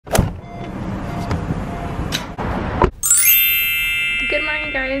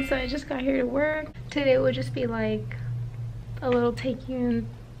guys, so I just got here to work. Today will just be like a little take you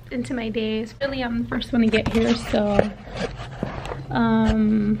into my days. Really, I'm the first one to get here, so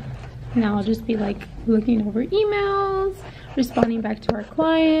now I'll just be like looking over emails, responding back to our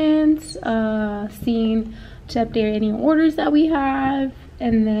clients, seeing to update any orders that we have,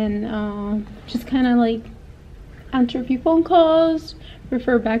 and then just kind of like answer a few phone calls,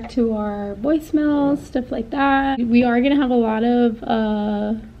 refer back to our voicemails, stuff like that. We are gonna have a lot of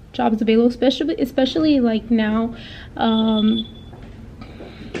jobs available, especially like now.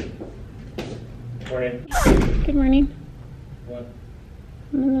 Morning. Good morning. What?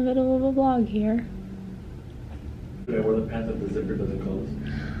 I'm in the middle of a vlog here. Do I wear the pants that the zipper doesn't close?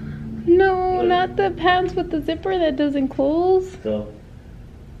 No, What? not the pants with the zipper that doesn't close. So.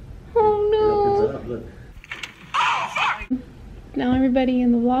 Oh Look, it's up, look. no. Now everybody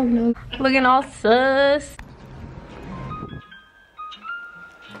in the vlog knows. Looking all sus.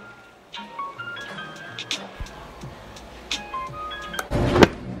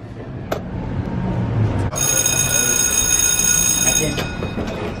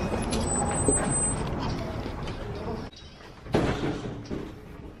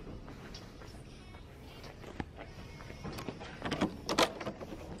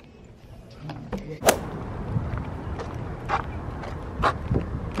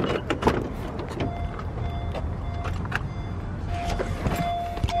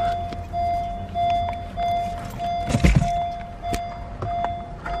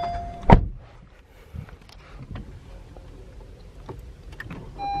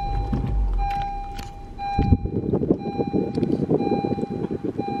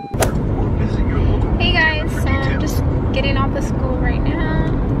 Hey guys, so I'm just getting off of school right now.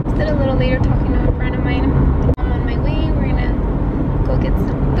 Did a little later talking to a friend of mine. I'm on my way. We're gonna go get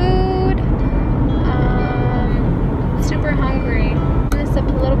some food. Super hungry. This is a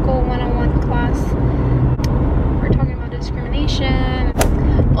political 101 class. We're talking about discrimination.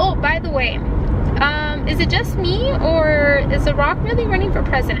 Oh, by the way, is it just me or is The Rock really running for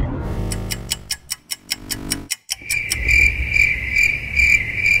president?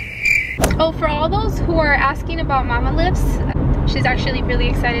 Oh, for all those who are asking about Mama Lips, she's actually really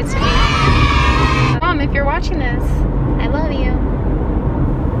excited to be. Mom, if you're watching this, I love you.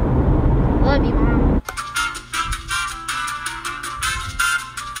 Love you, Mom.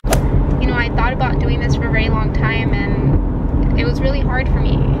 You know, I thought about doing this for a very long time, and it was really hard for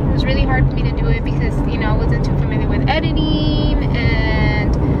me. It was really hard for me to do it because, you know, I wasn't too familiar with editing,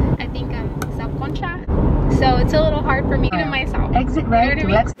 and I think I'm self-conscious. So it's a little hard for me to myself. Exit right to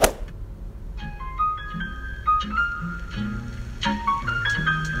exit.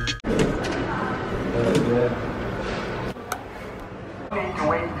 Need to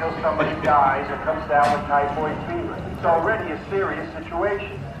wait until somebody dies or comes down with typhoid fever. It's already a serious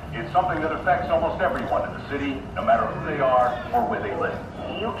situation. It's something that affects almost everyone in the city, no matter who they are or where they live.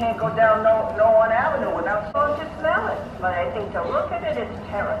 You can't go down no one avenue without going to smell it. But I think to look at it, it's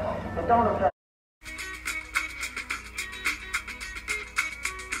terrible. It don't affect.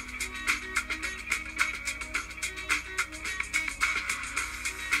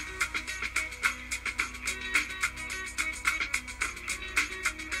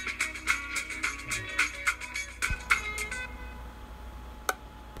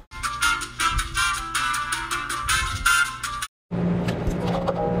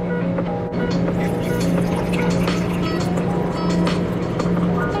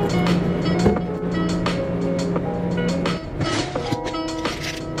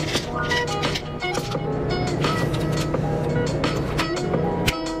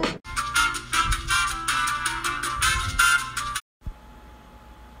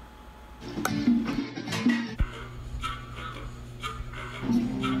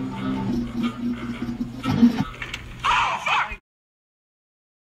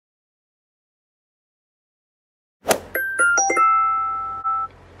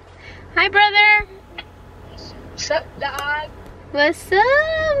 Hi, brother. What's up, dog? What's up,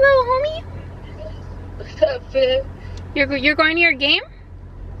 little homie? What's up, man? You're going to your game?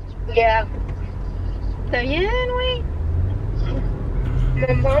 Yeah. Está bien, güey.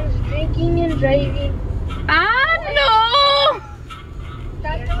 My mom's drinking and driving. Ah, no!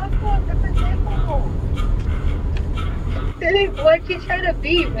 What's she trying to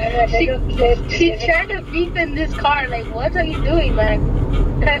beep, man? She's trying to beep in this car. Like, what are you doing, man?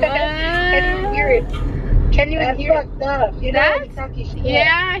 Can you hear it? Can you hear it? Fucked up. You know, he's talking shit.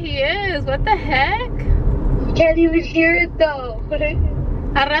 Yeah, he is. What the heck? You can't even hear it, though.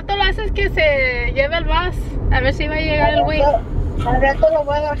 Al rato lo haces que se lleve el bus. A ver si va a llegar el güey. Al rato lo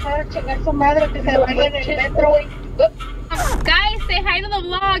voy a dejar a chingar su madre que se vaya en el metro, güey. Guys, say hi to the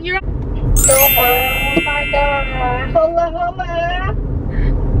vlog. You're Oh my god. Hola, hola.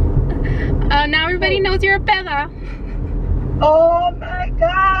 now everybody knows you're a peda. Oh my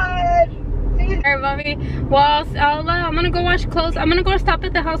god. Alright, mommy. Well, I'm gonna go wash clothes. I'm gonna go stop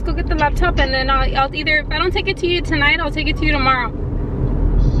at the house, go get the laptop, and then I'll either, if I don't take it to you tonight, I'll take it to you tomorrow.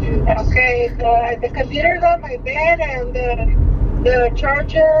 Okay, the computer's on my bed and the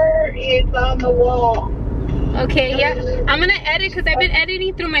charger is on the wall. Okay, yeah. I'm gonna edit because I've been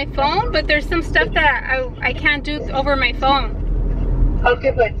editing through my phone, but there's some stuff that I can't do over my phone.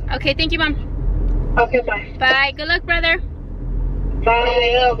 Okay, bye. Okay, thank you, Mom. Okay, bye. Bye. Good luck, brother.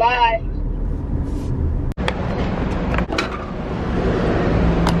 Bye. Bye.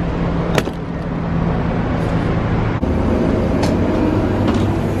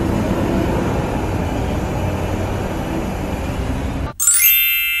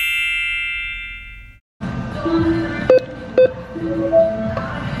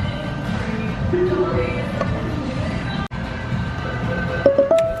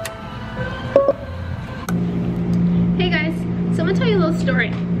 Hey guys, so I'm gonna tell you a little story.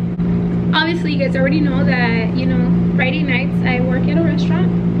 Obviously, you guys already know that, you know, Friday nights I work at a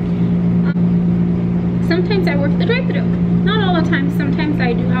restaurant. Sometimes I work the drive-thru. Not all the time. Sometimes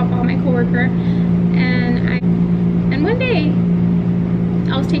I do help out my coworker. And one day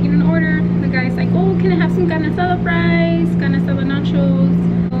I was taking an order. The guy's like, "Oh, can I have some carne asada fries, carne asada nachos,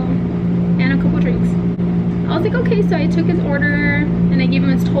 and a couple drinks?" I was like, okay. So I took his order and I gave him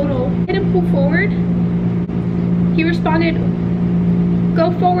his total. I hit him pull forward. He responded,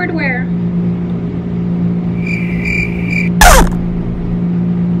 "Go forward where?"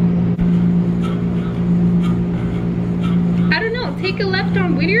 I don't know, take a left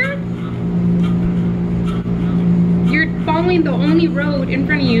on Whittier? You're following the only road in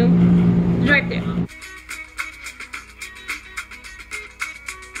front of you. Drive there.